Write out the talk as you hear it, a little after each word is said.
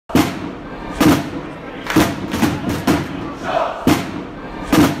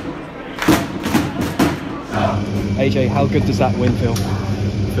AJ, how good does that win feel?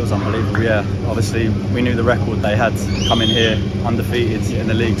 It feels unbelievable, yeah. Obviously, we knew the record they had coming here, undefeated in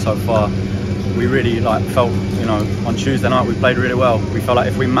the league so far. We really felt, on Tuesday night we played really well. We felt like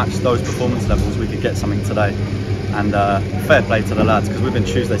if we matched those performance levels, we could get something today. And fair play to the lads, because we've been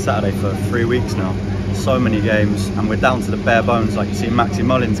Tuesday, Saturday for 3 weeks now. So many games, and we're down to the bare bones. Like you see Maxi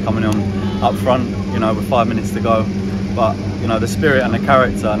Mullins coming on up front, with 5 minutes to go. But the spirit and the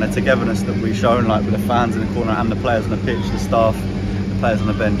character and the togetherness that we've shown, like with the fans in the corner and the players on the pitch, the staff, the players on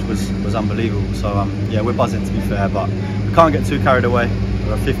the bench, was unbelievable. So yeah, we're buzzing, to be fair, but we can't get too carried away.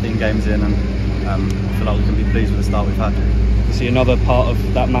 We're 15 games in, and I feel like we can be pleased with the start we've had. You see, another part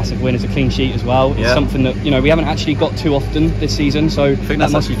of that massive win is a clean sheet as well. It's something that we haven't actually got too often this season. So I think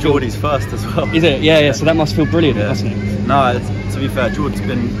that's actually Geordie's first as well. Is it? Yeah. So that must feel brilliant, doesn't it? No, to be fair, Geordie's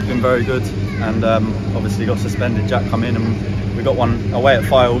been very good, and obviously got suspended. Jack come in, and we got one away at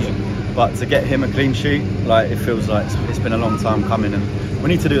Files. But to get him a clean sheet, it feels like it's been a long time coming, and we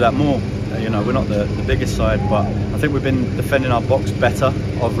need to do that more. We're not the biggest side, but I think we've been defending our box better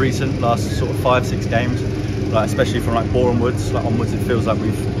of recent last sort of 5-6 games. Especially from Bore onwards, onwards, it feels like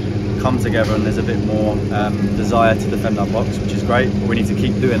we've come together and there's a bit more desire to defend our box, which is great. But we need to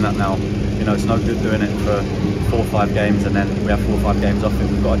keep doing that now. It's no good doing it for 4 or 5 games and then we have 4 or 5 games off it.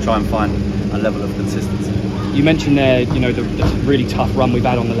 We've got to try and find a level of consistency. You mentioned there, the really tough run we've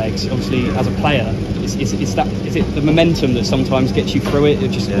had on the legs. Obviously, as a player, is it the momentum that sometimes gets you through it, or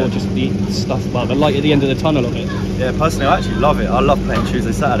just the stuff, the light at the end of the tunnel of it? Yeah, personally, I actually love it. I love playing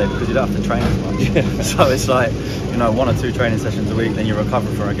Tuesday, Saturday because you don't have to train as much. Yeah. So it's 1 or 2 training sessions a week, then you recover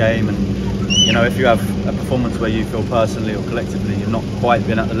for a game, and if you have a performance where you feel personally or collectively you've not quite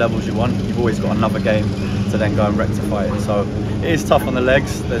been at the levels you want, you've always got another game to then go and rectify it. So it is tough on the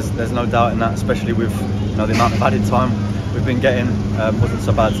legs. There's no doubt in that, especially with the amount of added time we've been getting. Wasn't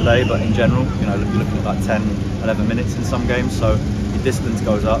so bad today, but in general, you're looking at 10, 11 minutes in some games. So your distance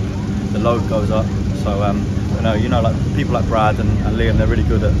goes up, the load goes up. So people like Brad and Liam, they're really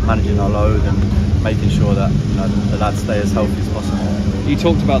good at managing our load and making sure that the lads stay as healthy as possible. You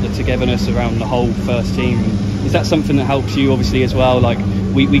talked about the togetherness around the whole first team. Is that something that helps you obviously as well?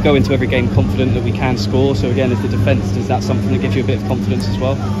 We go into every game confident that we can score. So again, as the defence, is that something that gives you a bit of confidence as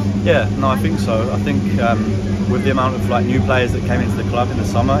well? Yeah, no, I think so. I think with the amount of new players that came into the club in the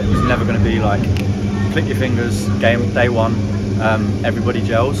summer, it was never going to be click your fingers, game day one, everybody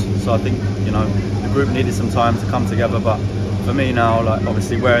gels. So I think the group needed some time to come together. But for me now,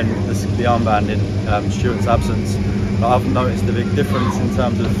 obviously wearing the armband in Stuart's absence, I've noticed a big difference in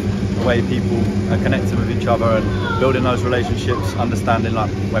terms of the way people are connecting with each other and building those relationships, understanding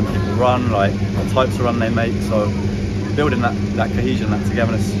when people run, what types of run they make. So building that cohesion, that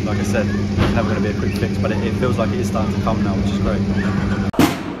togetherness, like I said, it's never going to be a quick fix, but it feels like it is starting to come now, which is great.